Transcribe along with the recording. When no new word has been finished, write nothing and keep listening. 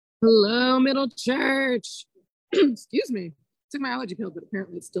Hello, Middle Church. Excuse me. Took my allergy pill, but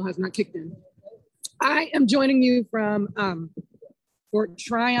apparently it still has not kicked in. I am joining you from Fort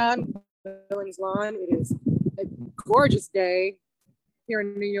Tryon, Billings Lawn. It is a gorgeous day here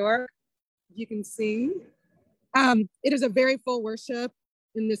in New York. You can see it is a very full worship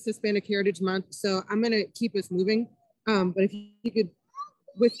in this Hispanic Heritage Month. So I'm going to keep us moving. But if you could,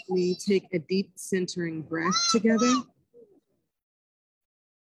 with me, take a deep centering breath together.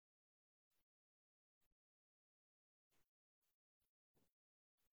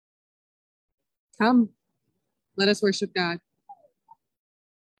 Come, let us worship God.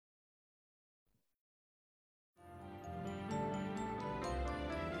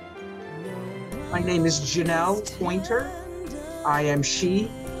 My name is Janelle Pointer. I am she,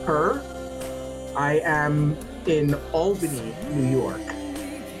 her. I am in Albany, New York.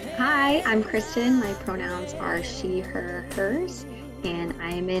 Hi, I'm Kristen. My pronouns are she, her, hers, and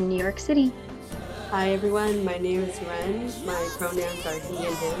I am in New York City. Hi everyone, my name is Ren. My pronouns are he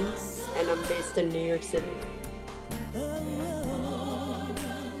and him, and I'm based in New York City.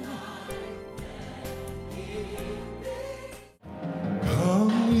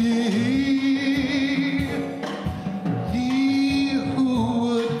 Come ye who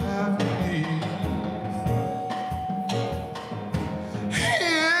would have peace.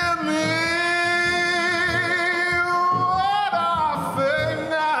 Hear me what I say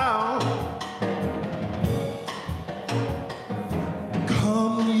now.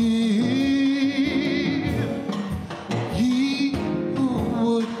 Come ye who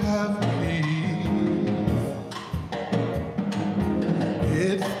would have peace.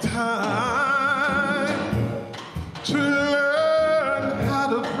 It's time to learn how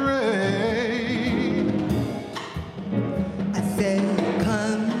to pray. I said,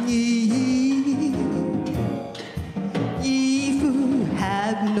 come ye who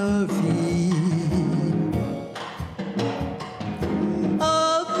have no fear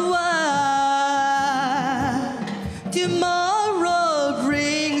of what tomorrow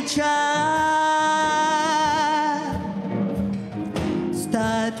bring, child.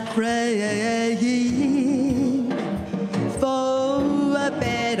 Start praying for a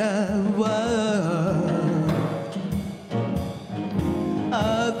better world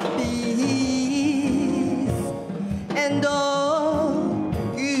of peace and all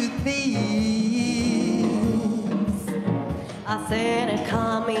good things. I said,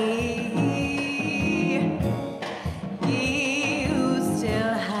 come ye who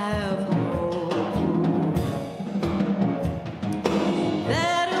still have hope,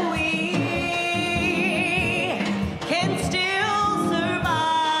 that we can still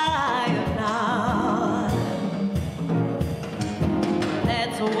survive now.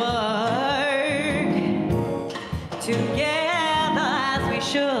 Let's work together as we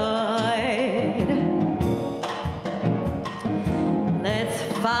should. Let's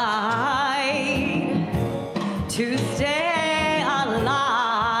fight to stay alive.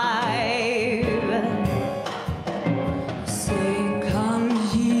 Say, come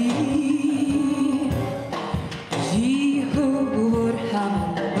ye who would have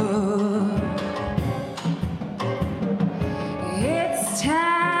love. It's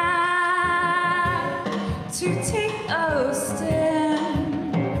time to take a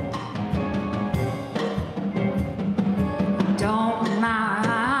stand. Don't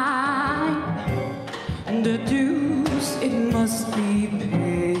mind the dues, it must be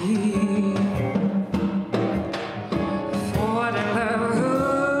paid for the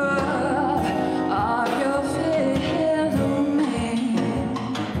love of your fellow man.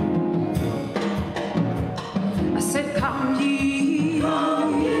 I said, come ye, or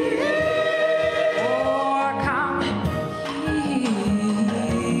come ye,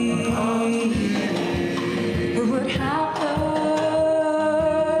 who would have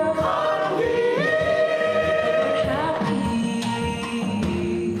love, who would have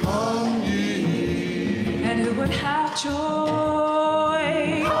peace, Come ye, and who would have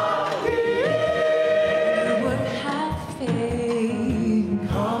joy, and who would have faith,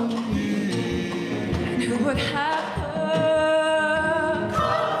 come ye, and who would have love,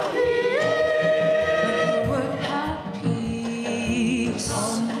 and who would have peace.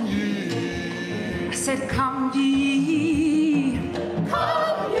 come ye, I said, come ye,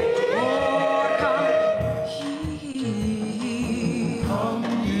 or come ye, come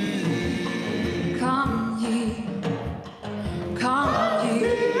ye, come ye, come ye,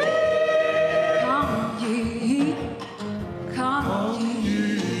 come ye, come ye.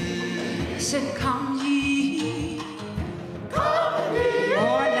 I said, come ye,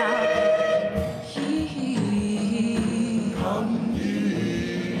 or now ye, come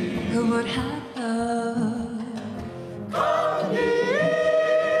ye. The word have. Come ye,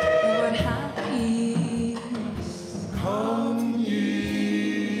 The word have peace. come ye.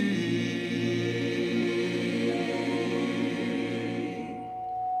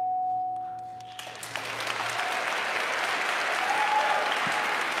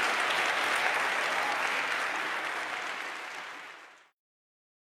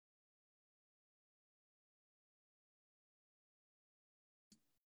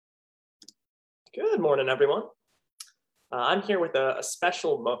 Good morning, everyone. I'm here with a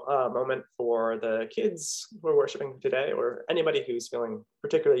special moment for the kids who are worshiping today, or anybody who's feeling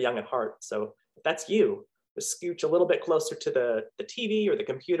particularly young at heart. So if that's you, just scooch a little bit closer to the TV or the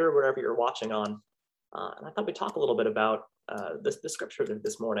computer, wherever you're watching on. And I thought we'd talk a little bit about the scripture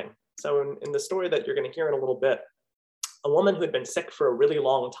this morning. So in the story that you're going to hear in a little bit, a woman who had been sick for a really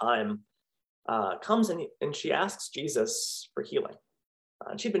long time comes and she asks Jesus for healing.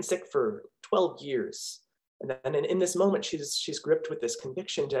 And she'd been sick for 12 years. And then in this moment, she's gripped with this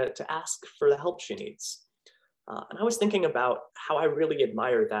conviction to ask for the help she needs. And I was thinking about how I really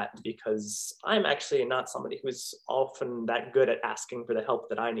admire that, because I'm actually not somebody who's often that good at asking for the help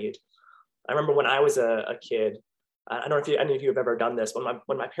that I need. I remember when I was a kid, I don't know if any of you have ever done this,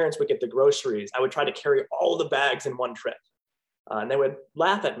 when my parents would get the groceries, I would try to carry all the bags in one trip. And they would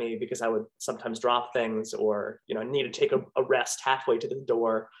laugh at me because I would sometimes drop things, or need to take a rest halfway to the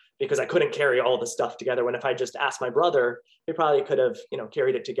door because I couldn't carry all the stuff together, when if I just asked my brother, he probably could have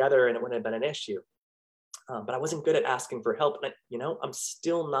carried it together and it wouldn't have been an issue. But I wasn't good at asking for help. And I'm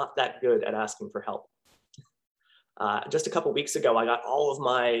still not that good at asking for help. Just a couple weeks ago, I got all of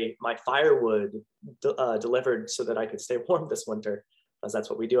my firewood delivered so that I could stay warm this winter, because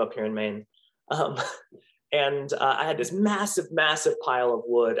that's what we do up here in Maine. And I had this massive pile of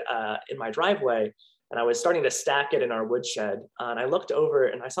wood in my driveway, and I was starting to stack it in our woodshed. And I looked over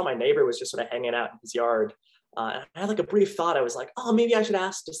and I saw my neighbor was just sort of hanging out in his yard. And I had like a brief thought. I was like, oh, maybe I should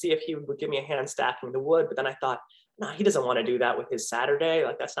ask to see if he would give me a hand stacking the wood. But then I thought, no, he doesn't want to do that with his Saturday.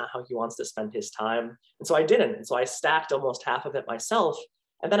 Like, that's not how he wants to spend his time. And so I didn't. And so I stacked almost half of it myself.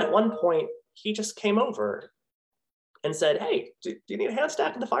 And then at one point, he just came over and said, hey, do you need a hand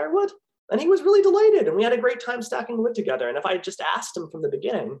stacking the firewood? And he was really delighted, and we had a great time stacking wood together. And if I had just asked him from the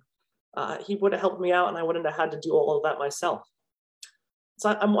beginning, he would have helped me out, and I wouldn't have had to do all of that myself. So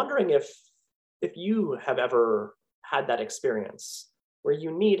I'm wondering if you have ever had that experience where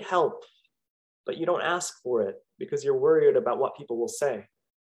you need help, but you don't ask for it because you're worried about what people will say.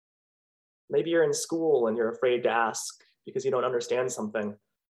 Maybe you're in school and you're afraid to ask because you don't understand something,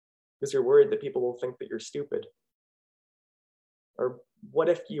 because you're worried that people will think that you're stupid. Or what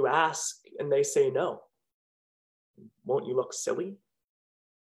if you ask and they say no? Won't you look silly?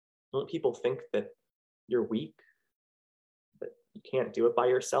 Won't people think that you're weak, that you can't do it by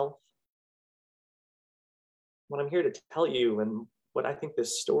yourself? What I'm here to tell you, and what I think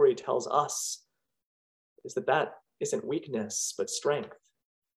this story tells us, is that isn't weakness, but strength.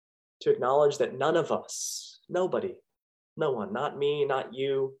 To acknowledge that none of us, nobody, no one, not me, not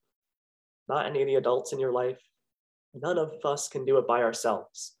you, not any of the adults in your life, none of us can do it by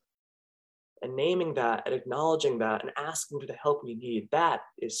ourselves. And naming that and acknowledging that and asking for the help we need, that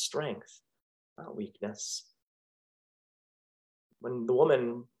is strength, not weakness. When the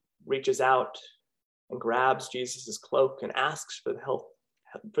woman reaches out and grabs Jesus's cloak and asks for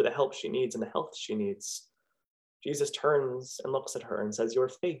the help she needs and the health she needs, Jesus turns and looks at her and says, your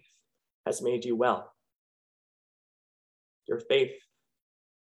faith has made you well. Your faith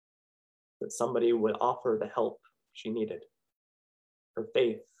that somebody would offer the help she needed. Her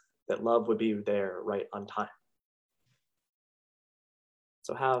faith that love would be there right on time.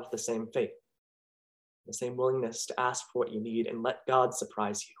 So have the same faith, the same willingness to ask for what you need, and let God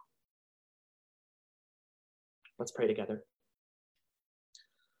surprise you. Let's pray together.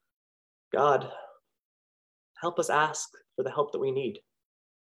 God, help us ask for the help that we need.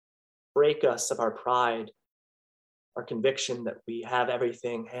 Break us of our pride, our conviction that we have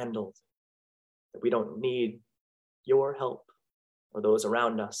everything handled, that we don't need your help or those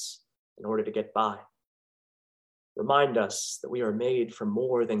around us in order to get by. Remind us that we are made for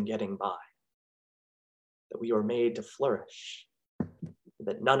more than getting by, that we are made to flourish,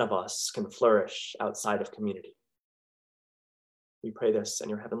 that none of us can flourish outside of community. We pray this in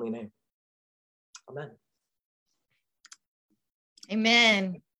your heavenly name. Amen.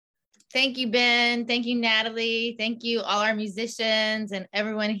 Amen. Thank you, Ben. Thank you, Natalie. Thank you, all our musicians and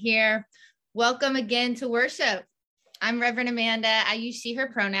everyone here. Welcome again to worship. I'm Reverend Amanda. I use she, her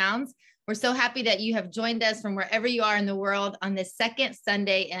pronouns. We're so happy that you have joined us from wherever you are in the world on this second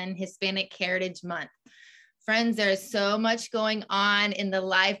Sunday in Hispanic Heritage Month. Friends, there is so much going on in the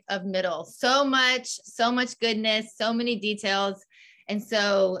life of middle, so much goodness, so many details. And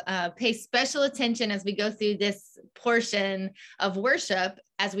so pay special attention as we go through this portion of worship,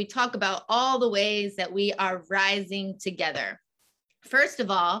 as we talk about all the ways that we are rising together. First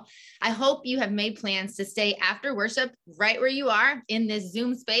of all, I hope you have made plans to stay after worship right where you are in this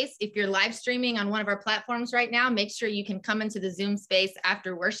Zoom space. If you're live streaming on one of our platforms right now, make sure you can come into the Zoom space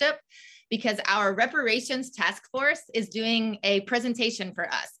after worship, because our reparations task force is doing a presentation for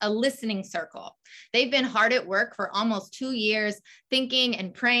us, a listening circle. They've been hard at work for almost 2 years, thinking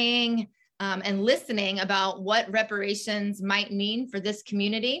and praying and listening about what reparations might mean for this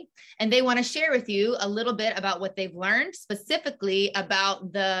community. And they want to share with you a little bit about what they've learned, specifically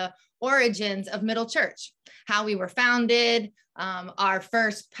about the origins of Middle Church, how we were founded, our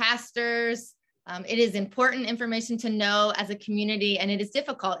first pastors. It is important information to know as a community, and it is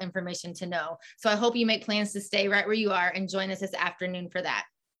difficult information to know. So I hope you make plans to stay right where you are and join us this afternoon for that.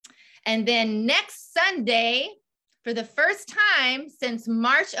 And then next Sunday, for the first time since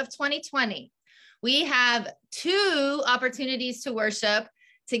March of 2020, we have 2 opportunities to worship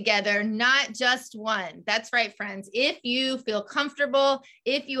together, not just one. That's right, friends. If you feel comfortable,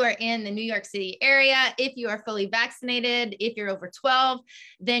 if you are in the New York City area, if you are fully vaccinated, if you're over 12,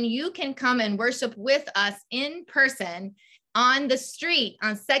 then you can come and worship with us in person on the street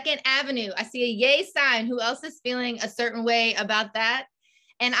on 2nd Avenue. I see a yay sign. Who else is feeling a certain way about that?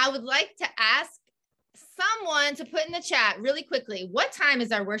 And I would like to ask someone to put in the chat really quickly, what time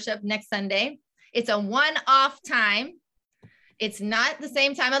is our worship next Sunday? It's a one-off time. It's not the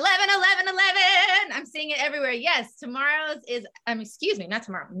same time, 11. I'm seeing it everywhere. Yes, tomorrow's is, not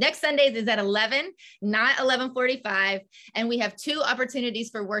tomorrow. Next Sunday's is at 11, not 11:45. And we have 2 opportunities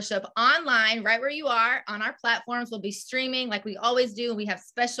for worship online, right where you are on our platforms. We'll be streaming like we always do. We have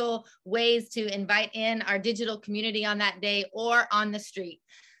special ways to invite in our digital community on that day or on the street.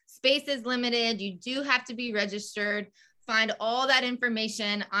 Space is limited. You do have to be registered. Find all that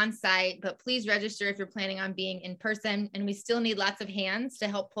information on site, but please register if you're planning on being in person. And we still need lots of hands to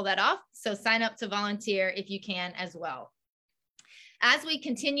help pull that off. So sign up to volunteer if you can as well. As we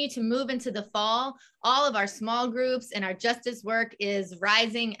continue to move into the fall, all of our small groups and our justice work is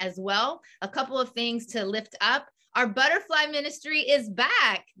rising as well. A couple of things to lift up. Our butterfly ministry is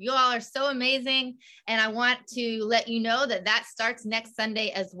back. You all are so amazing. And I want to let you know that that starts next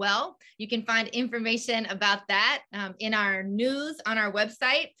Sunday as well. You can find information about that in our news on our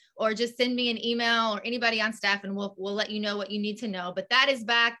website, or just send me an email or anybody on staff and we'll let you know what you need to know. But that is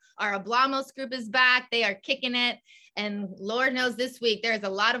back. Our Hablamos group is back. They are kicking it. And Lord knows this week, there's a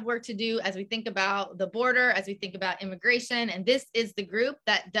lot of work to do as we think about the border, as we think about immigration. And this is the group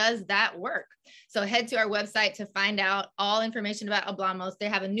that does that work. So head to our website to find out all information about Hablamos. They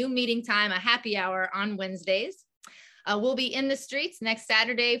have a new meeting time, a happy hour on Wednesdays. We'll be in the streets next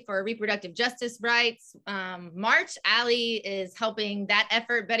Saturday for reproductive justice rights march. Allie is helping that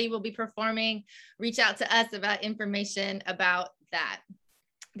effort. Betty will be performing. Reach out to us about information about that.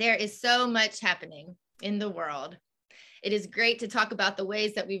 There is so much happening in the world. It is great to talk about the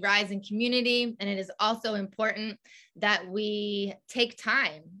ways that we rise in community. And it is also important that we take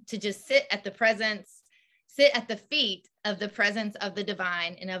time to just sit at the feet of the presence of the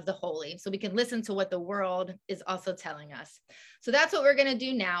divine and of the holy, so we can listen to what the world is also telling us. So that's what we're going to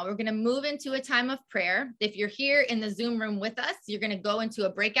do now. We're going to move into a time of prayer. If you're here in the Zoom room with us, you're going to go into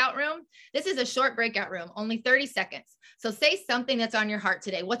a breakout room. This is a short breakout room, only 30 seconds. So say something that's on your heart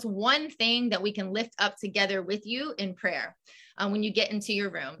today. What's one thing that we can lift up together with you in prayer when you get into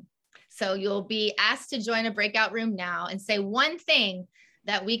your room? So you'll be asked to join a breakout room now and say one thing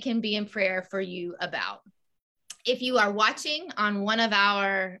that we can be in prayer for you about. If you are watching on one of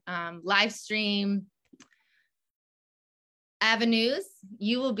our live stream avenues,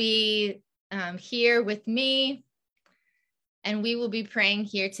 you will be here with me, and we will be praying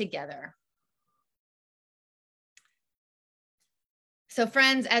here together. So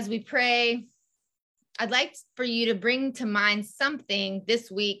friends, as we pray, I'd like for you to bring to mind something this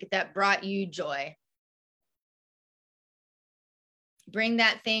week that brought you joy. Bring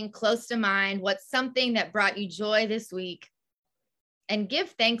that thing close to mind. What's something that brought you joy this week? And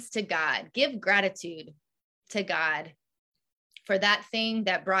give thanks to God. Give gratitude to God for that thing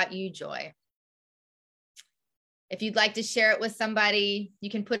that brought you joy. If you'd like to share it with somebody, you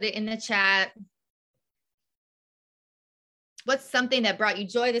can put it in the chat. What's something that brought you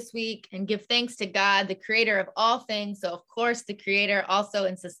joy this week? And give thanks to God, the creator of all things. So of course, the creator also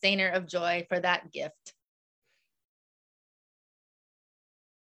and sustainer of joy, for that gift.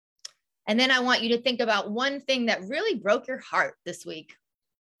 And then I want you to think about one thing that really broke your heart this week.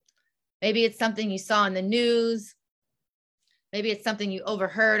 Maybe it's something you saw in the news. Maybe it's something you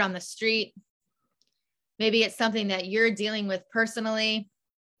overheard on the street. Maybe it's something that you're dealing with personally.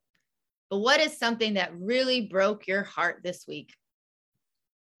 But what is something that really broke your heart this week?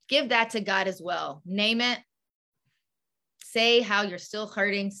 Give that to God as well. Name it. Say how you're still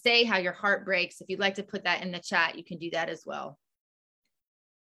hurting. Say how your heart breaks. If you'd like to put that in the chat, you can do that as well.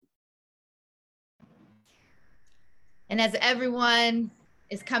 And as everyone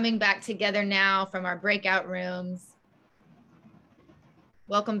is coming back together now from our breakout rooms,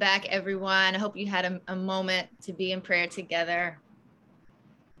 welcome back, everyone. I hope you had a moment to be in prayer together.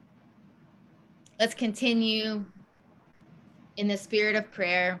 Let's continue in the spirit of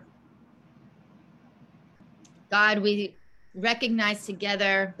prayer. God, we recognize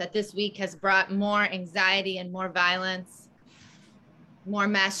together that this week has brought more anxiety and more violence, more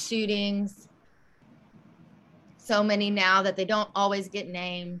mass shootings, so many now that they don't always get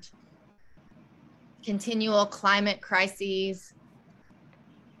named, continual climate crises,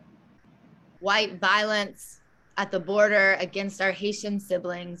 white violence at the border against our Haitian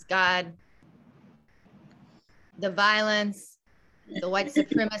siblings. God, the violence, the white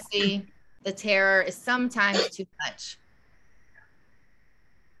supremacy, the terror is sometimes too much.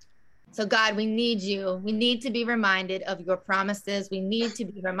 So God, we need you. We need to be reminded of your promises. We need to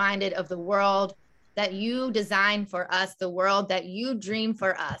be reminded of the world that you designed for us, the world that you dream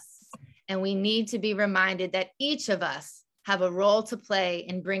for us. And we need to be reminded that each of us have a role to play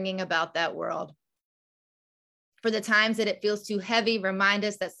in bringing about that world. For the times that it feels too heavy, remind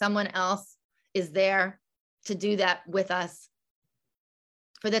us that someone else is there to do that with us.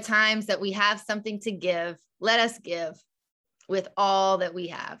 For the times that we have something to give, let us give with all that we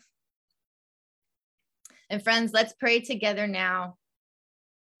have. And friends, let's pray together now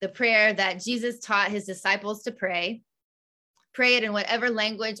the prayer that Jesus taught his disciples to pray. Pray it in whatever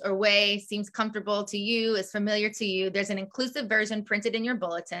language or way seems comfortable to you, is familiar to you. There's an inclusive version printed in your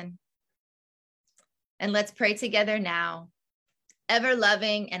bulletin. And let's pray together now. Ever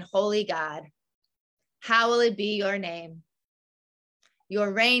loving and holy God, how will it be your name?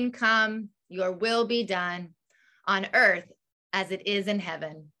 Your reign come, your will be done on earth as it is in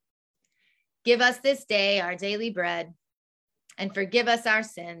heaven. Give us this day our daily bread and forgive us our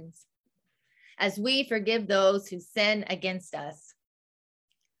sins as we forgive those who sin against us.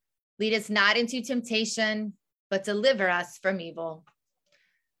 Lead us not into temptation, but deliver us from evil.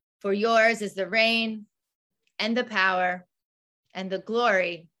 For yours is the reign and the power and the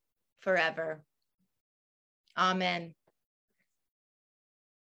glory forever. Amen.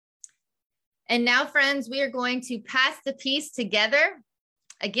 And now, friends, we are going to pass the peace together.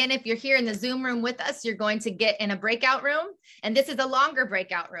 Again, if you're here in the Zoom room with us, you're going to get in a breakout room. And this is a longer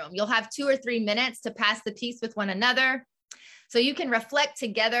breakout room. You'll have 2 or 3 minutes to pass the peace with one another. So you can reflect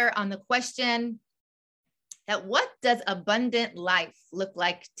together on the question that what does abundant life look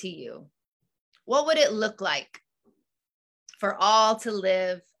like to you? What would it look like for all to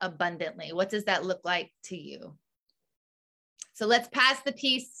live abundantly? What does that look like to you? So let's pass the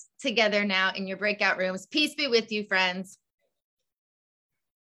peace together now in your breakout rooms. Peace be with you, friends.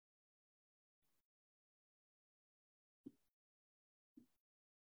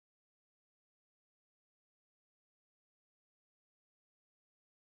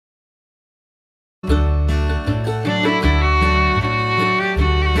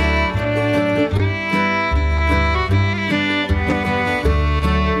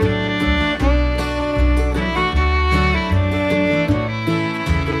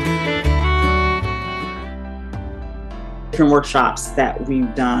 Different workshops that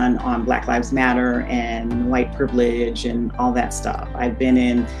we've done on Black Lives Matter and white privilege and all that stuff. I've been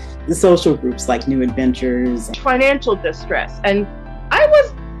in the social groups like New Adventures. Financial distress. And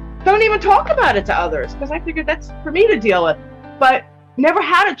don't even talk about it to others because I figured that's for me to deal with. But never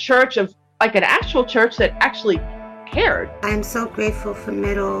had a church of like an actual church that actually cared. I'm so grateful for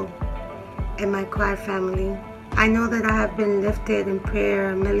Middle and my choir family. I know that I have been lifted in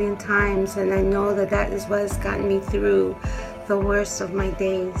prayer a million times, and I know that that is what has gotten me through the worst of my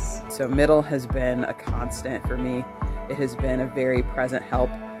days. So Middle has been a constant for me. It has been a very present help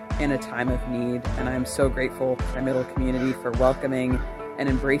in a time of need, and I'm so grateful to my Middle community for welcoming and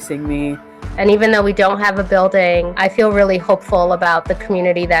embracing me. And even though we don't have a building, I feel really hopeful about the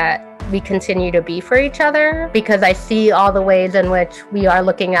community that we continue to be for each other, because I see all the ways in which we are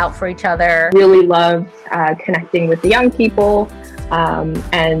looking out for each other. Really love connecting with the young people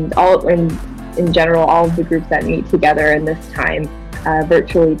and all in general, all of the groups that meet together in this time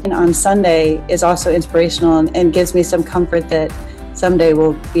virtually. And on Sunday is also inspirational and gives me some comfort that someday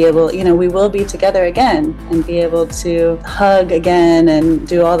we'll be able, we will be together again and be able to hug again and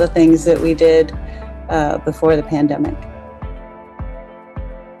do all the things that we did before the pandemic.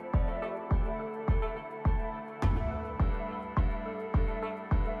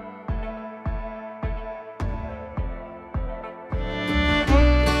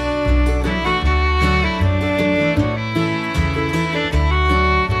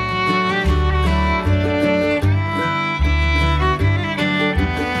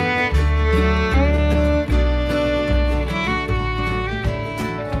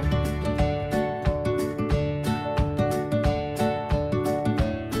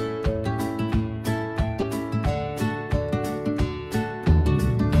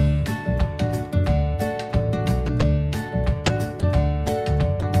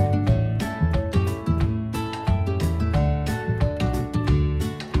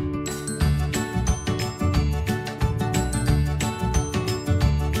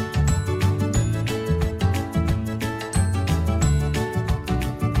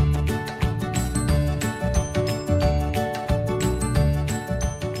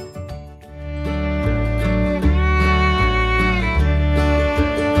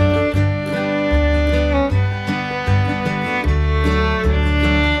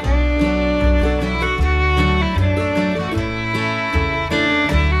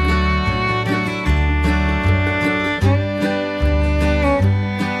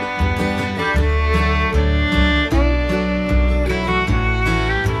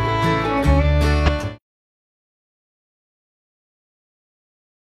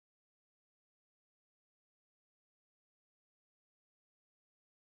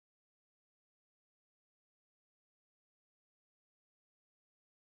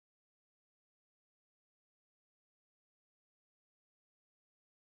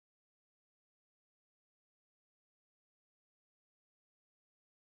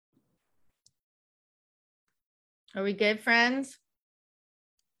 Are we good, friends?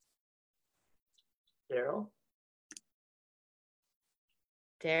 Daryl?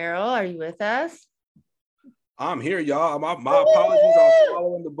 Daryl, are you with us? I'm here, y'all. My apologies. I was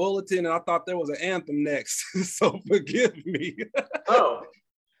following the bulletin and I thought there was an anthem next. So forgive me. Oh.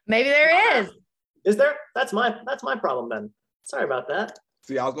 Maybe there is. Is there? That's my problem then. Sorry about that.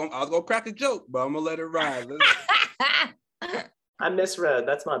 See, I was gonna crack a joke, but I'm gonna let it ride. I misread.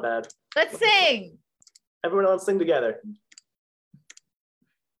 That's my bad. Let's sing. Everyone else sing together.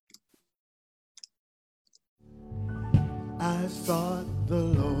 I sought the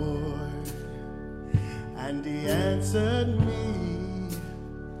Lord, and He answered me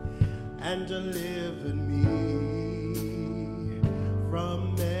and delivered me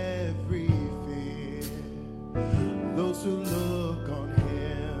from every fear. Those who look on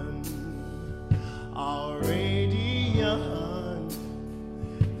Him are radiant.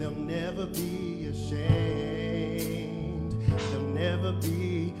 They'll never be ashamed. They'll never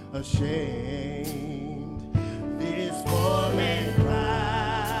be ashamed. This poor man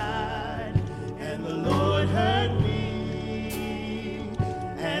cried, and the Lord heard me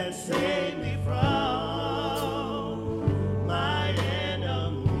and saved me from my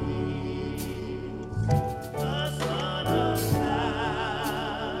enemies. The Son of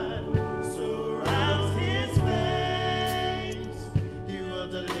God surrounds His face. He will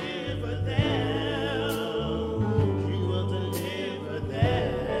deliver them. He will deliver them.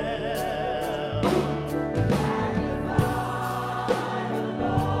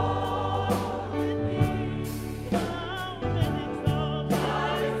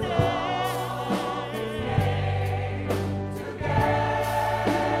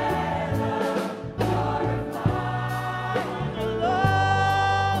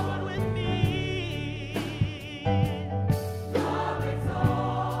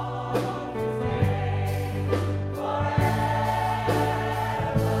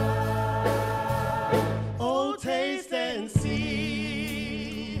 Oh, taste and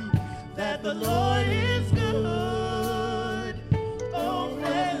see that the Lord is good. Oh,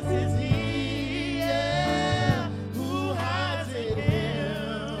 blessed is He, yeah, who hides in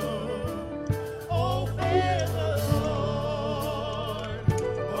Him. Oh, fear the Lord.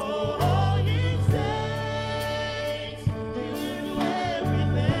 Oh, all ye saints, He will do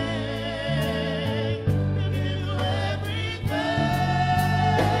everything. He will do everything.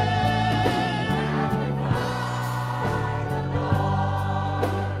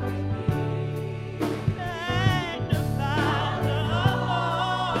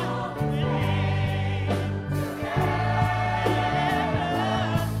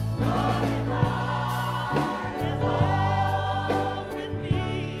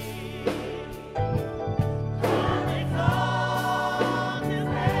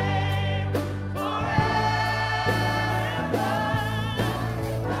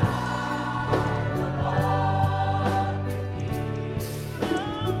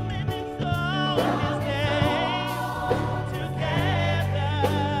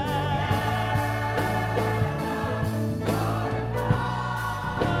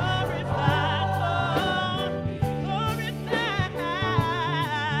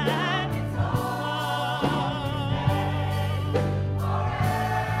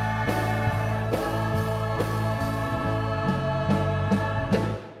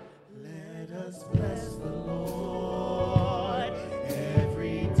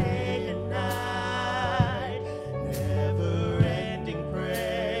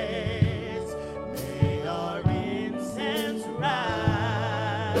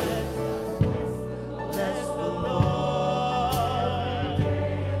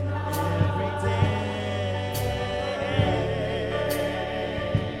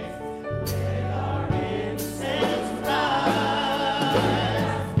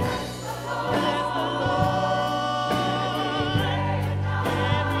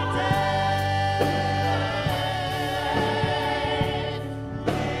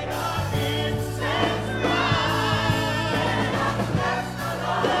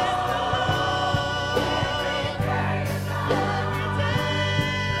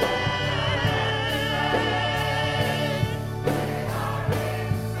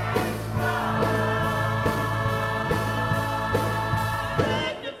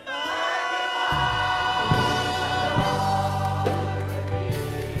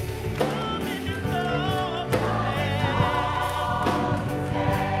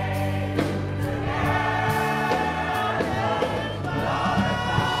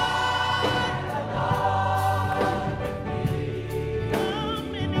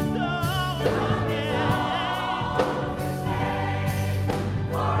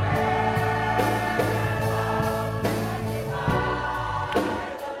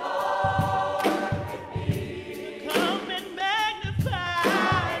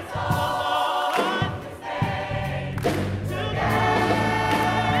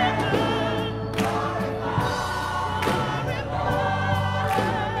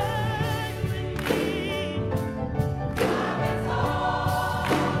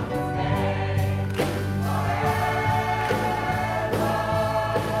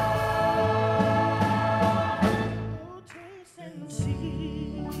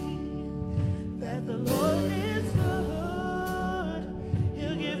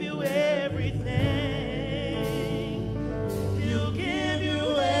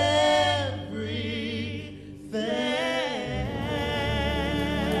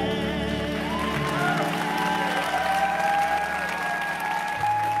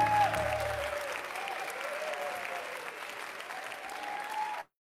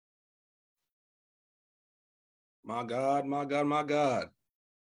 My God, my God, my God.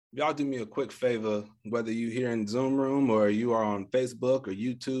 Y'all do me a quick favor, whether you're here in Zoom room or you are on Facebook or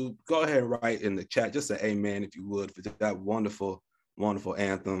YouTube, go ahead and write in the chat, just say amen if you would, for that wonderful, wonderful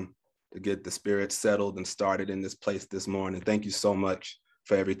anthem to get the spirit settled and started in this place this morning. Thank you so much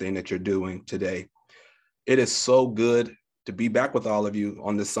for everything that you're doing today. It is so good to be back with all of you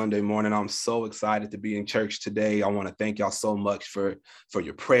on this Sunday morning. I'm so excited to be in church today. I want to thank y'all so much for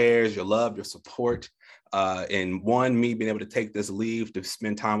your prayers, your love, your support. And me being able to take this leave to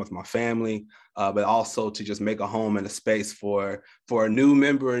spend time with my family, but also to just make a home and a space for a new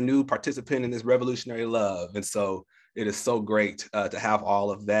member, a new participant in this revolutionary love. And so it is so great to have all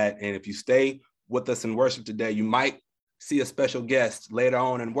of that. And if you stay with us in worship today, you might see a special guest later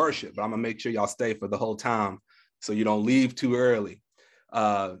on in worship, but I'm gonna make sure y'all stay for the whole time so you don't leave too early.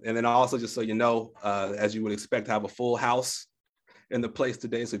 And then also, just so you know, as you would expect, to have a full house in the place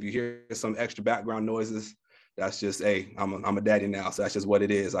today. So if you hear some extra background noises, that's just, hey, I'm a daddy now, so that's just what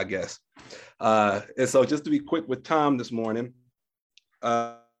it is, I guess. And so just to be quick with time this morning,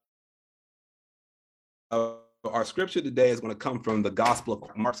 our scripture today is going to come from the Gospel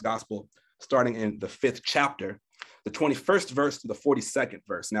of Mark's Gospel, starting in the 5th chapter, the 21st verse to the 42nd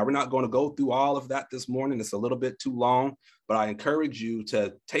verse. Now, we're not going to go through all of that this morning. It's a little bit too long, but I encourage you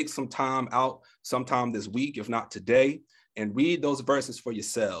to take some time out sometime this week, if not today, and read those verses for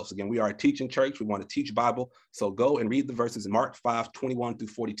yourselves. Again, we are a teaching church. We want to teach Bible. So go and read the verses in Mark 5:21 through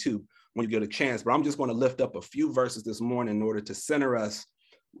 42 when you get a chance. But I'm just going to lift up a few verses this morning in order to center us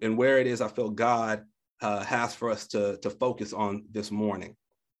in where it is I feel God has for us to focus on this morning.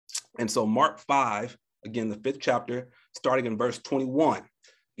 And so Mark 5, again, the 5th chapter, starting in verse 21.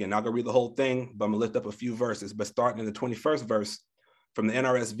 Again, not going to read the whole thing, but I'm going to lift up a few verses. But starting in the 21st verse from the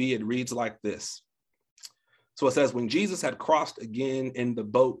NRSV, it reads like this. So it says, when Jesus had crossed again in the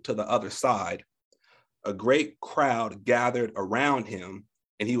boat to the other side, a great crowd gathered around him,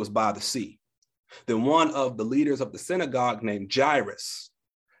 and he was by the sea. Then one of the leaders of the synagogue named Jairus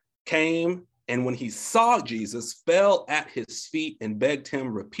came, and when he saw Jesus, fell at his feet and begged him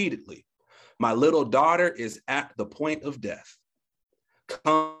repeatedly, my little daughter is at the point of death.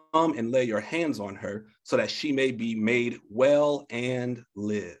 Come and lay your hands on her so that she may be made well and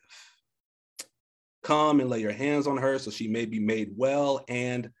live. Come and lay your hands on her so she may be made well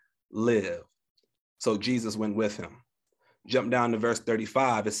and live. So Jesus went with him. Jump down to verse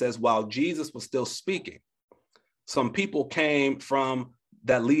 35. It says, while Jesus was still speaking, some people came from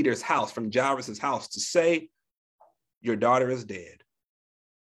that leader's house, from Jairus' house, to say, your daughter is dead.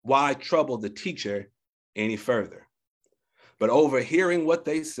 Why trouble the teacher any further? But overhearing what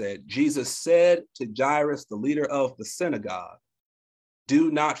they said, Jesus said to Jairus, the leader of the synagogue, do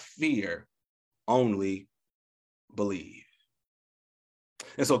not fear, only believe.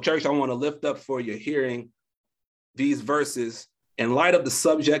 And so, church, I want to lift up for you hearing these verses in light of the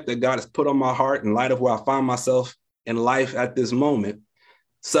subject that God has put on my heart, in light of where I find myself in life at this moment,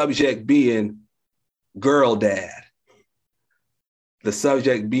 subject being girl dad. The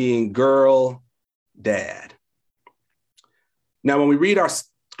subject being girl dad. Now, when we read our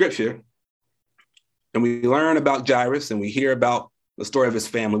scripture and we learn about Jairus and we hear about the story of his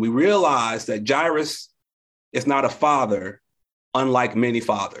family, we realize that Jairus is not a father unlike many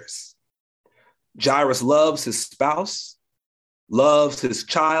fathers. Jairus loves his spouse, loves his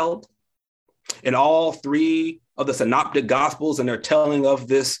child. In all three of the synoptic gospels and their telling of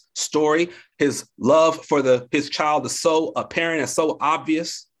this story, his love for his child is so apparent and so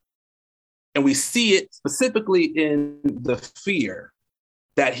obvious. And we see it specifically in the fear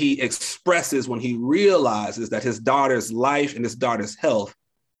that he expresses when he realizes that his daughter's life and his daughter's health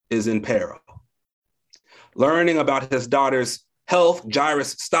is in peril. Learning about his daughter's health,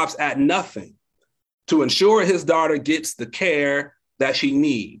 Jairus stops at nothing to ensure his daughter gets the care that she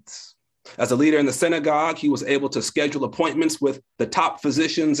needs. As a leader in the synagogue, he was able to schedule appointments with the top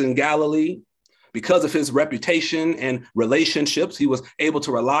physicians in Galilee. Because of his reputation and relationships, he was able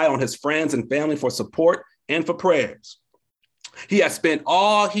to rely on his friends and family for support and for prayers. He had spent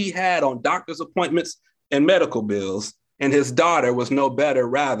all he had on doctor's appointments and medical bills, and his daughter was no better,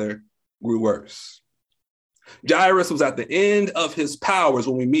 rather grew worse. Jairus was at the end of his powers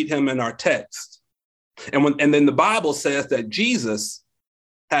when we meet him in our text. And then the Bible says that Jesus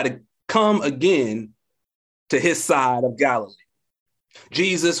had to come again to his side of Galilee.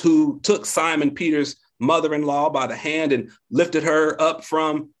 Jesus, who took Simon Peter's mother-in-law by the hand and lifted her up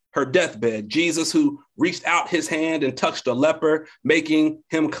from her deathbed. Jesus, who reached out his hand and touched a leper, making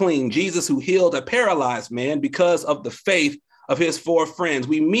him clean. Jesus, who healed a paralyzed man because of the faith of his four friends.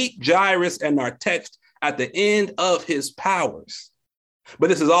 We meet Jairus in our text at the end of his powers. But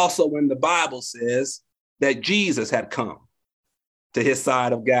this is also when the Bible says that Jesus had come to his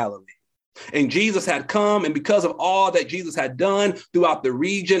side of Galilee. And Jesus had come, and because of all that Jesus had done throughout the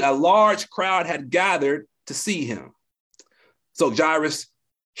region, a large crowd had gathered to see him. So Jairus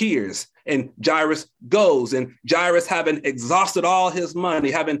hears, and Jairus goes, and Jairus, having exhausted all his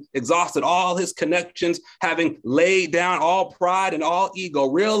money, having exhausted all his connections, having laid down all pride and all ego,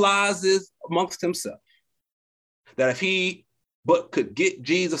 realizes amongst himself that if he but could get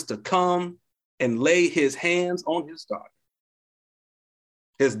Jesus to come and lay his hands on his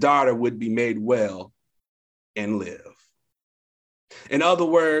daughter would be made well and live. In other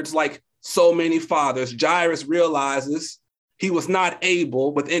words, like so many fathers, Jairus realizes he was not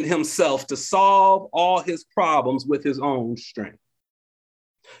able within himself to solve all his problems with his own strength.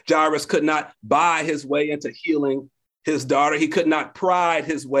 Jairus could not buy his way into healing his daughter. He could not pride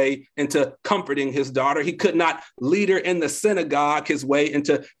his way into comforting his daughter. He could not lead her in the synagogue his way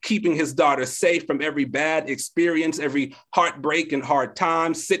into keeping his daughter safe from every bad experience, every heartbreak and hard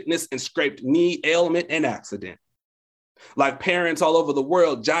time, sickness and scraped knee, ailment and accident. Like parents all over the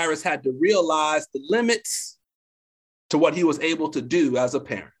world, Jairus had to realize the limits to what he was able to do as a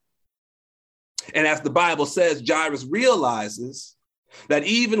parent. And as the Bible says, Jairus realizes that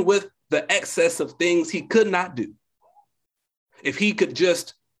even with the excess of things he could not do, if he could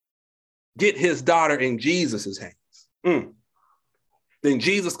just get his daughter in Jesus's hands, then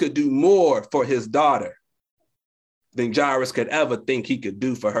Jesus could do more for his daughter than Jairus could ever think he could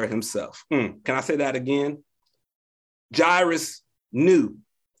do for her himself. Can I say that again? Jairus knew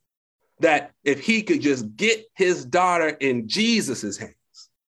that if he could just get his daughter in Jesus's hands,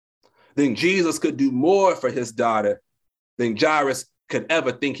 then Jesus could do more for his daughter than Jairus could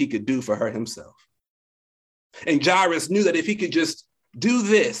ever think he could do for her himself. And Jairus knew that if he could just do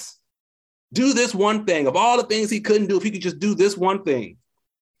this one thing, of all the things he couldn't do, if he could just do this one thing,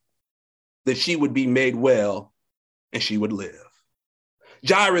 that she would be made well and she would live.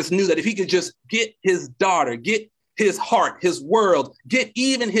 Jairus knew that if he could just get his daughter, get his heart, his world, get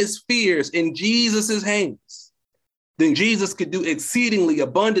even his fears in Jesus's hands, then Jesus could do exceedingly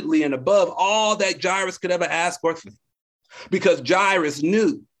abundantly and above all that Jairus could ever ask or think. Because Jairus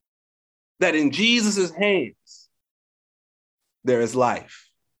knew that in Jesus's hands, there is life.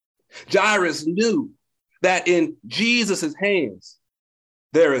 Jairus knew that in Jesus's hands,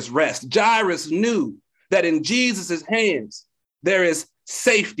 there is rest. Jairus knew that in Jesus's hands, there is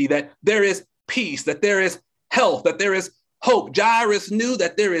safety, that there is peace, that there is health, that there is hope. Jairus knew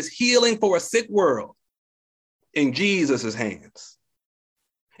that there is healing for a sick world in Jesus's hands.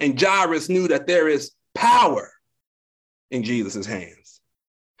 And Jairus knew that there is power in Jesus's hands.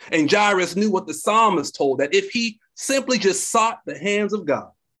 And Jairus knew what the psalmist told, that if he simply just sought the hands of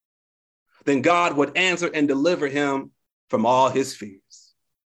God, then God would answer and deliver him from all his fears.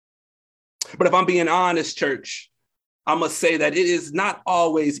 But if I'm being honest, church, I must say that it is not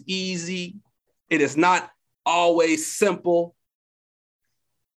always easy. It is not always simple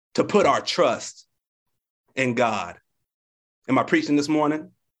to put our trust in God. Am I preaching this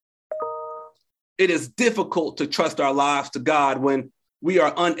morning? It is difficult to trust our lives to God when we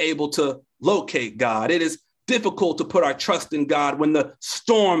are unable to locate God. It is difficult to put our trust in God when the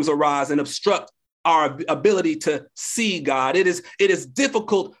storms arise and obstruct our ability to see God. It is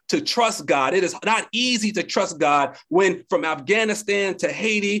difficult to trust God. It is not easy to trust God when from Afghanistan to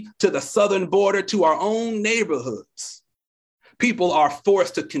Haiti to the southern border to our own neighborhoods, people are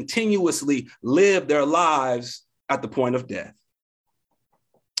forced to continuously live their lives at the point of death.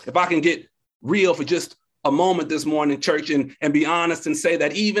 If I can get real for just a moment this morning, church, and be honest and say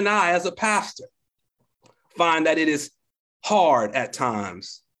that even I, as a pastor, find that it is hard at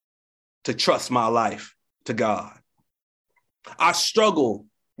times to trust my life to God. I struggle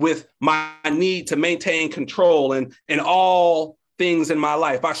with my need to maintain control in all things in my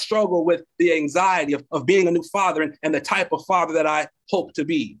life. I struggle with the anxiety of being a new father and the type of father that I hope to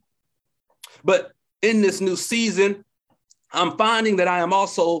be. But in this new season, I'm finding that I am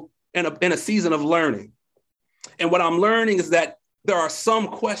also in a season of learning. And what I'm learning is that there are some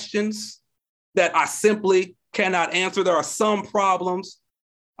questions that I simply cannot answer. There are some problems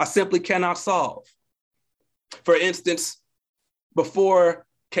I simply cannot solve. For instance, before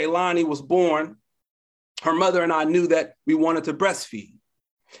Kaylani was born, her mother and I knew that we wanted to breastfeed.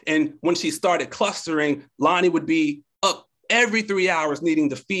 And when she started clustering, Lonnie would be up every 3 hours needing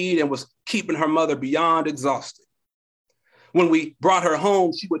to feed and was keeping her mother beyond exhausted. When we brought her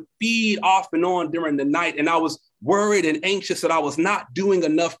home, she would feed off and on during the night. And I was worried and anxious that I was not doing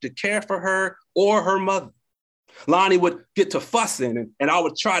enough to care for her or her mother. Lonnie would get to fussing and I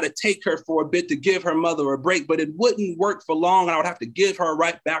would try to take her for a bit to give her mother a break, but it wouldn't work for long. And I would have to give her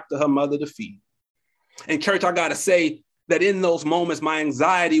right back to her mother to feed. And church, I gotta say that in those moments, my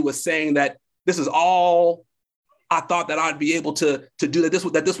anxiety was saying that this is all I thought that I'd be able to do,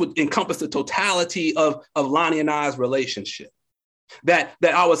 that this would encompass the totality of Lonnie and I's relationship. That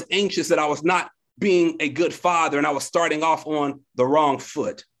I was anxious, that I was not being a good father, and I was starting off on the wrong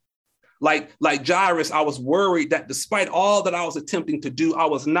foot. Like Jairus, I was worried that despite all that I was attempting to do, I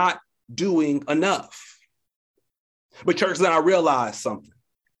was not doing enough. But church, then I realized something.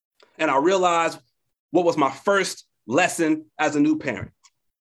 And I realized what was my first lesson as a new parent.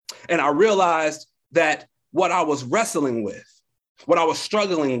 And I realized that what I was wrestling with, what I was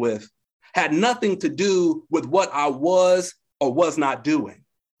struggling with, had nothing to do with what I was or was not doing.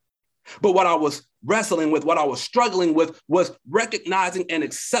 But what I was wrestling with, what I was struggling with, was recognizing and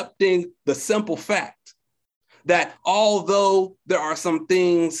accepting the simple fact that although there are some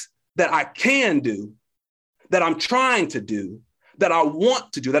things that I can do, that I'm trying to do, that I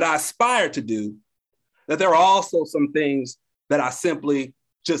want to do, that I aspire to do, that there are also some things that I simply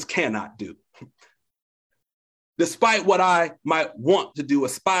just cannot do. Despite what I might want to do,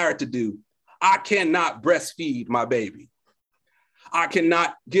 aspire to do, I cannot breastfeed my baby. I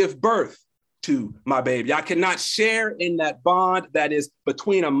cannot give birth to my baby. I cannot share in that bond that is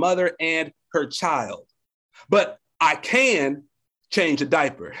between a mother and her child. But I can change a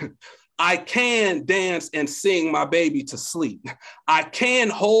diaper. I can dance and sing my baby to sleep. I can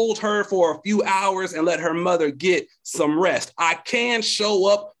hold her for a few hours and let her mother get some rest. I can show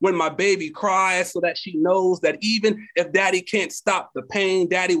up when my baby cries so that she knows that even if daddy can't stop the pain,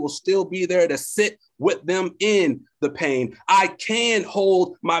 daddy will still be there to sit with them in the pain. I can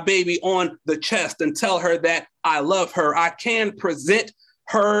hold my baby on the chest and tell her that I love her. I can present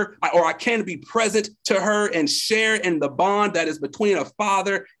her, or I can be present to her and share in the bond that is between a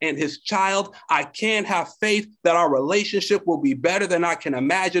father and his child. I can have faith that our relationship will be better than I can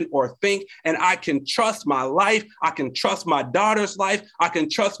imagine or think. And I can trust my life. I can trust my daughter's life. I can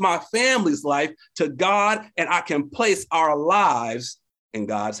trust my family's life to God, and I can place our lives in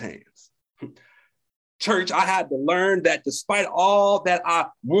God's hands. Church, I had to learn that despite all that I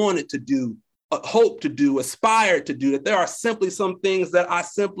wanted to do, hope to do, aspire to do, that there are simply some things that I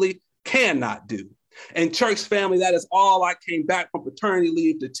simply cannot do. And church family, that is all I came back from paternity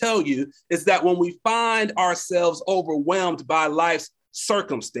leave to tell you, is that when we find ourselves overwhelmed by life's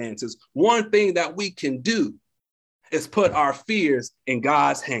circumstances, one thing that we can do is put our fears in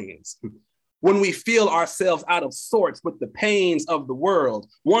God's hands. When we feel ourselves out of sorts with the pains of the world,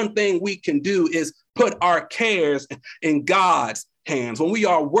 one thing we can do is put our cares in God's hands. When we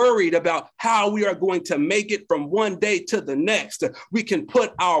are worried about how we are going to make it from one day to the next, we can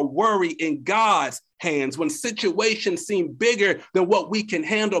put our worry in God's hands. When situations seem bigger than what we can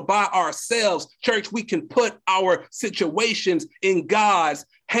handle by ourselves, church, we can put our situations in God's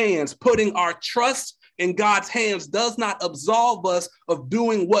hands. Putting our trust in God's hands does not absolve us of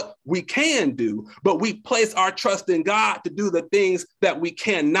doing what we can do, but we place our trust in God to do the things that we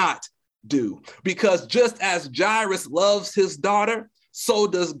cannot do. Because just as Jairus loves his daughter, so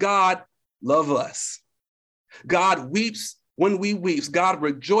does God love us. God weeps when we weep. God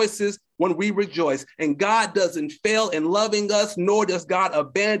rejoices when we rejoice. And God doesn't fail in loving us, nor does God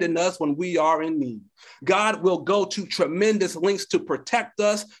abandon us when we are in need. God will go to tremendous lengths to protect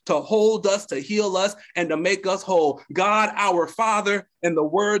us, to hold us, to heal us, and to make us whole. God, our Father, in the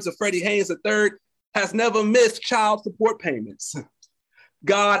words of Freddie Haynes III, has never missed child support payments.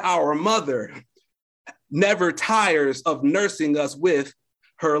 God, our mother, never tires of nursing us with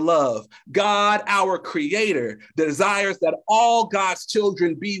her love. God, our creator, desires that all God's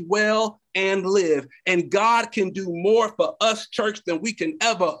children be well and live. And God can do more for us, church, than we can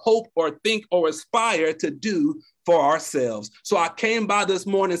ever hope or think or aspire to do for ourselves. So I came by this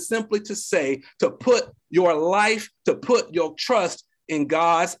morning simply to say, to put your life, to put your trust in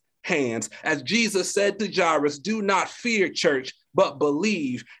God's hands. As Jesus said to Jairus, do not fear, church, but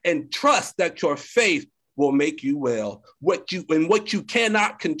believe and trust that your faith will make you well. What you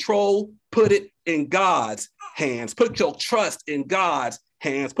cannot control, put it in God's hands. Put your trust in God's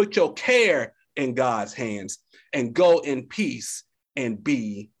hands. Put your care in God's hands, and go in peace and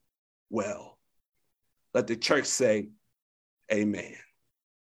be well. Let the church say, amen.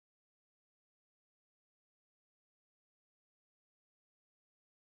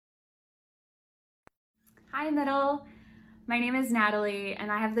 Hi, Middle. My name is Natalie,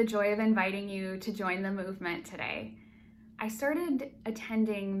 and I have the joy of inviting you to join the movement today. I started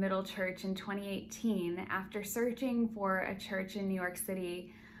attending Middle Church in 2018 after searching for a church in New York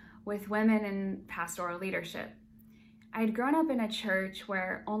City with women in pastoral leadership. I had grown up in a church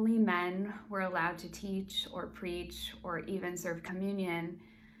where only men were allowed to teach or preach or even serve communion,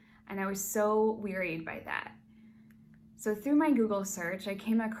 and I was so wearied by that. So through my Google search, I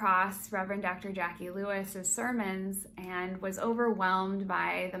came across Reverend Dr. Jackie Lewis's sermons and was overwhelmed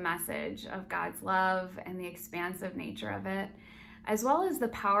by the message of God's love and the expansive nature of it, as well as the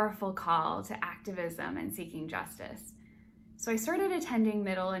powerful call to activism and seeking justice. So I started attending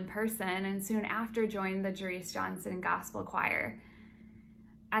Middle in person and soon after joined the Jerice Johnson Gospel Choir.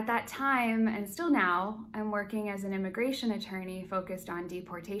 At that time, and still now, I'm working as an immigration attorney focused on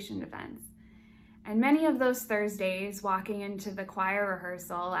deportation defense. And many of those Thursdays, walking into the choir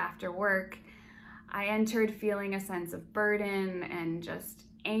rehearsal after work, I entered feeling a sense of burden and just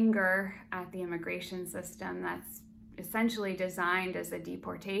anger at the immigration system that's essentially designed as a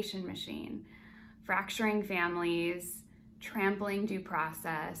deportation machine, fracturing families, trampling due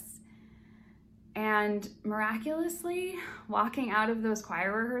process. And miraculously, walking out of those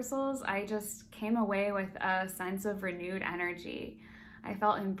choir rehearsals, I just came away with a sense of renewed energy. I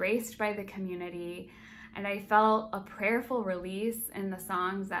felt embraced by the community, and I felt a prayerful release in the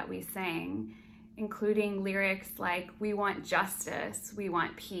songs that we sang, including lyrics like, "We want justice, we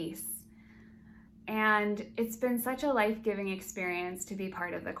want peace." And it's been such a life-giving experience to be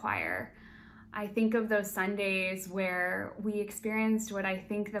part of the choir. I think of those Sundays where we experienced what I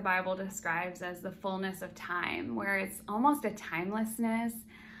think the Bible describes as the fullness of time, where it's almost a timelessness,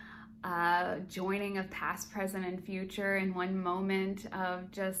 joining of past, present, and future in one moment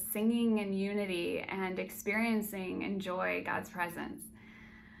of just singing in unity and experiencing and joy God's presence.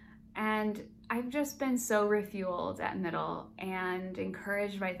 And I've just been so refueled at Middle and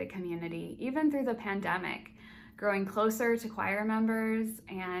encouraged by the community, even through the pandemic, growing closer to choir members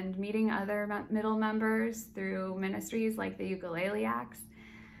and meeting other Middle members through ministries like the Ukulele Acts.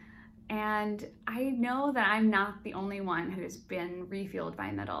 And I know that I'm not the only one who's been refueled by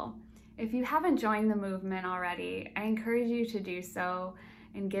Middle. If you haven't joined the movement already, I encourage you to do so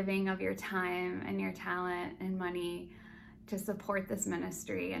in giving of your time and your talent and money to support this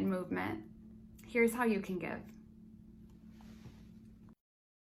ministry and movement. Here's how you can give.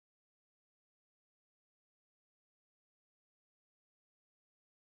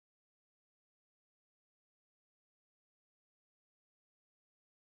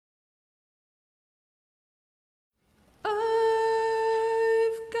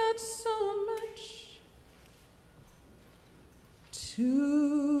 I've got so much to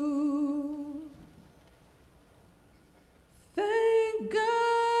thank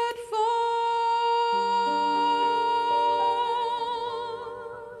God for.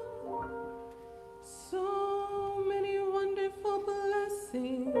 So many wonderful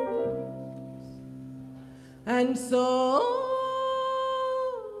blessings and so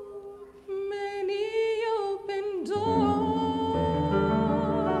many open doors.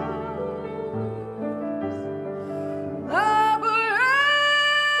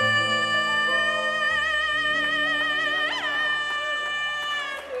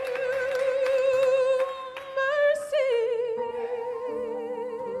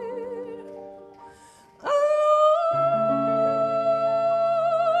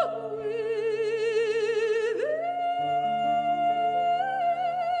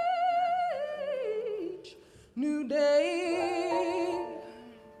 New day.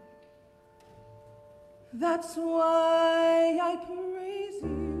 That's why I praise you.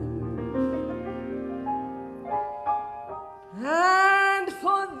 And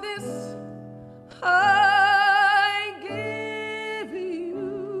for this I give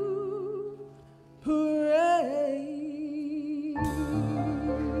you praise.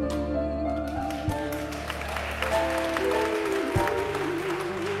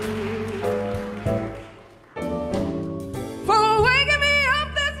 For waking me up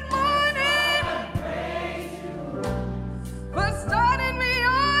this morning, for starting me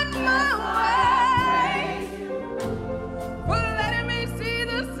on my way, for letting me see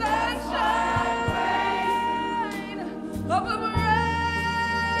the sunshine of a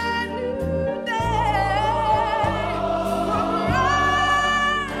brand new day, for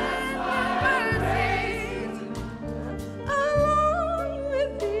brand new mercies along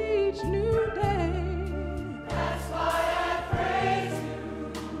with each new day. That's why I praise you.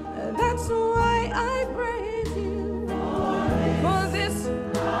 That's why I praise you. For this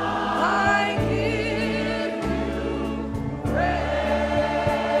I give you praise.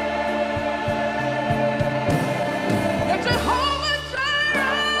 You're Jehovah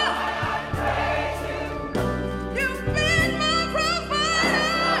Jireh. You've been my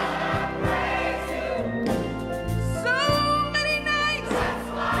provider. So many nights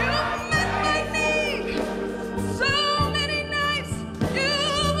you've met my need. So many nights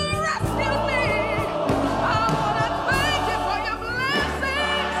you've rescued me.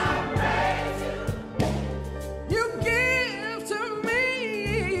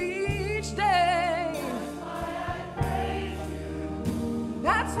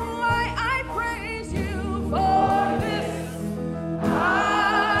 why I praise you for this.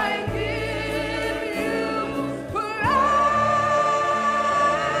 I give you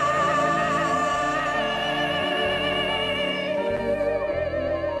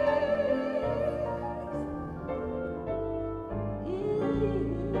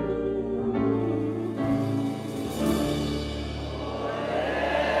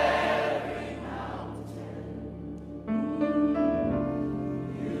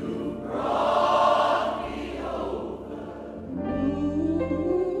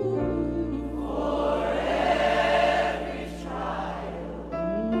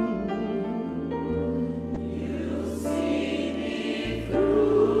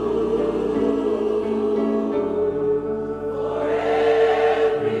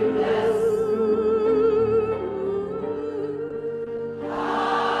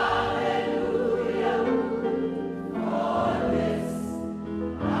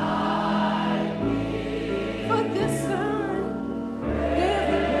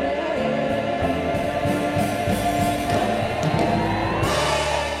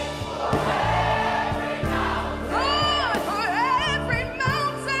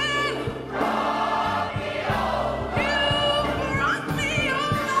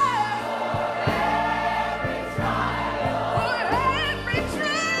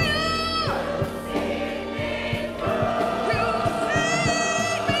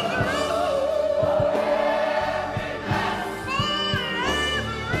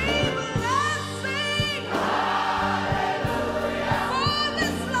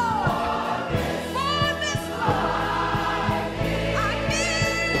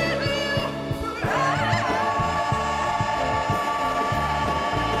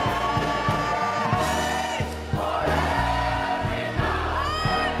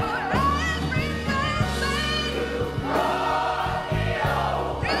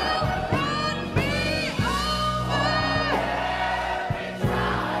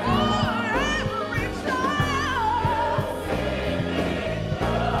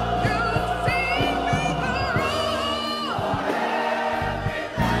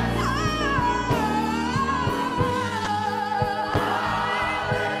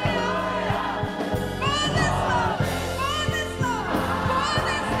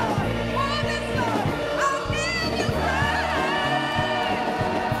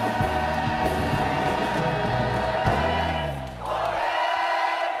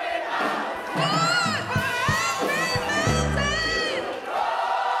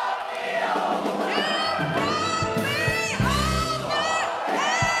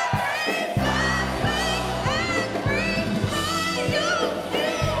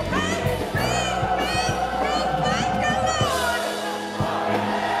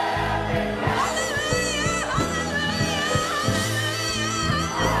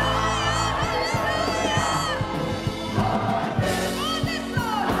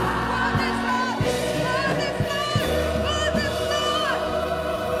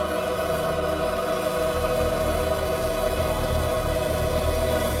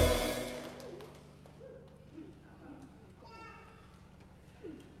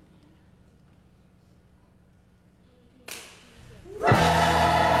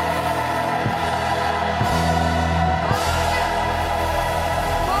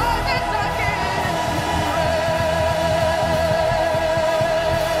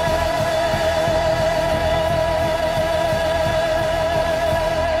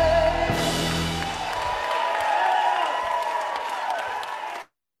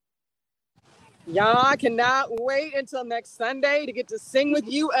Y'all, I cannot wait until next Sunday to get to sing with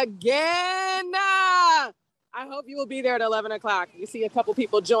you again. I hope you will be there at 11 o'clock. You see a couple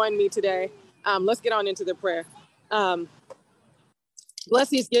people join me today. Let's get on into the prayer. Bless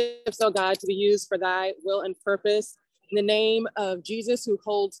these gifts, oh God, to be used for thy will and purpose. In the name of Jesus, who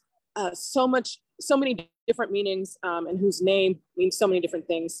holds so many different meanings and whose name means so many different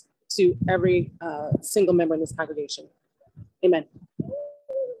things to every single member in this congregation. Amen.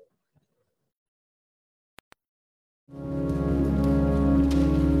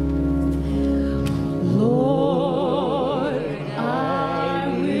 Lord, I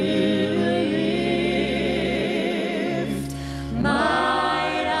will lift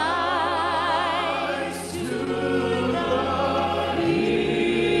mine eyes to the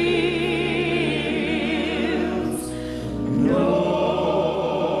hills, knowing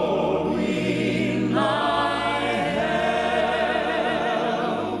my help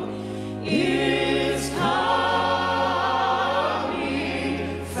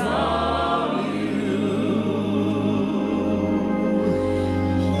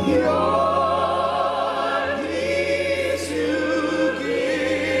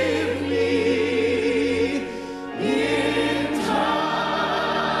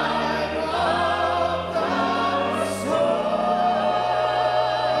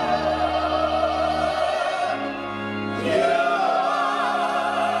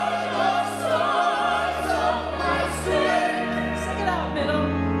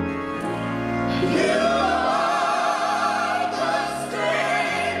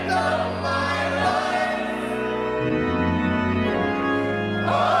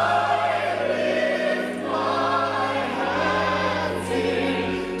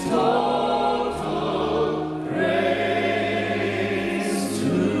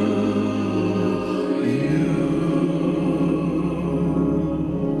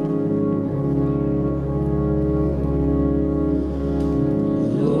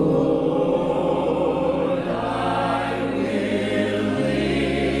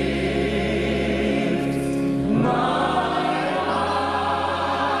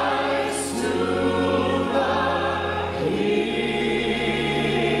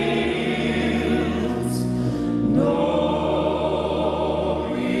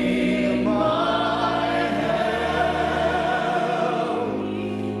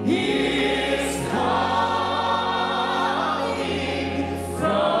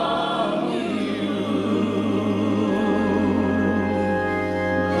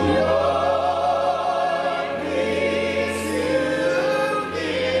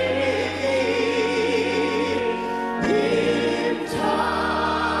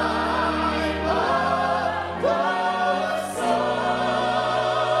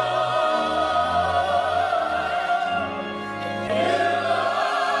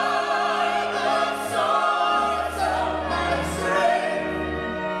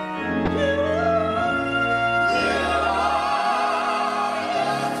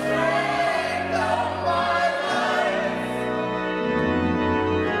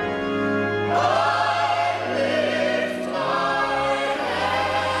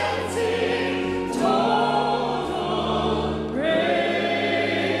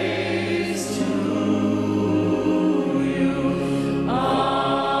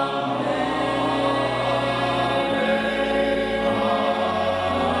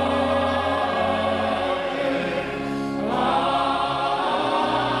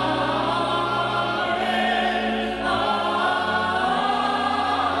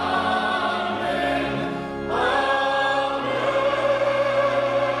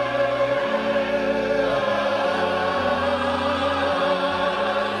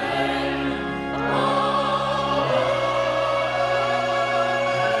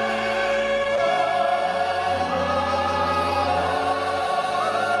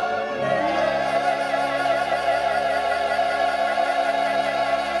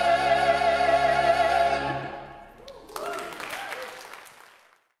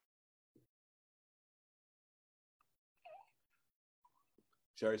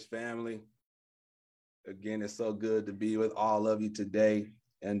Church family, again, it's so good to be with all of you today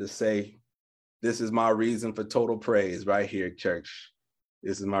and to say, this is my reason for total praise right here, church.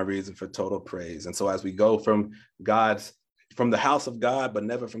 This is my reason for total praise. And so as we go from the house of God, but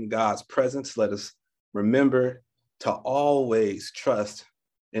never from God's presence, let us remember to always trust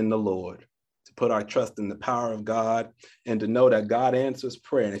in the Lord, to put our trust in the power of God, and to know that God answers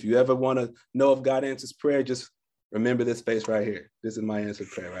prayer. And if you ever want to know if God answers prayer, just remember this space right here. This is my answered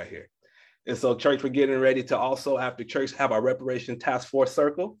prayer right here. And so, church, we're getting ready to also, after church, have our Reparation Task Force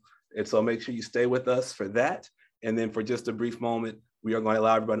Circle. And so make sure you stay with us for that. And then for just a brief moment, we are going to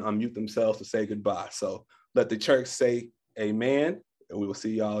allow everybody to unmute themselves to say goodbye. So let the church say amen, and we will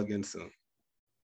see y'all again soon.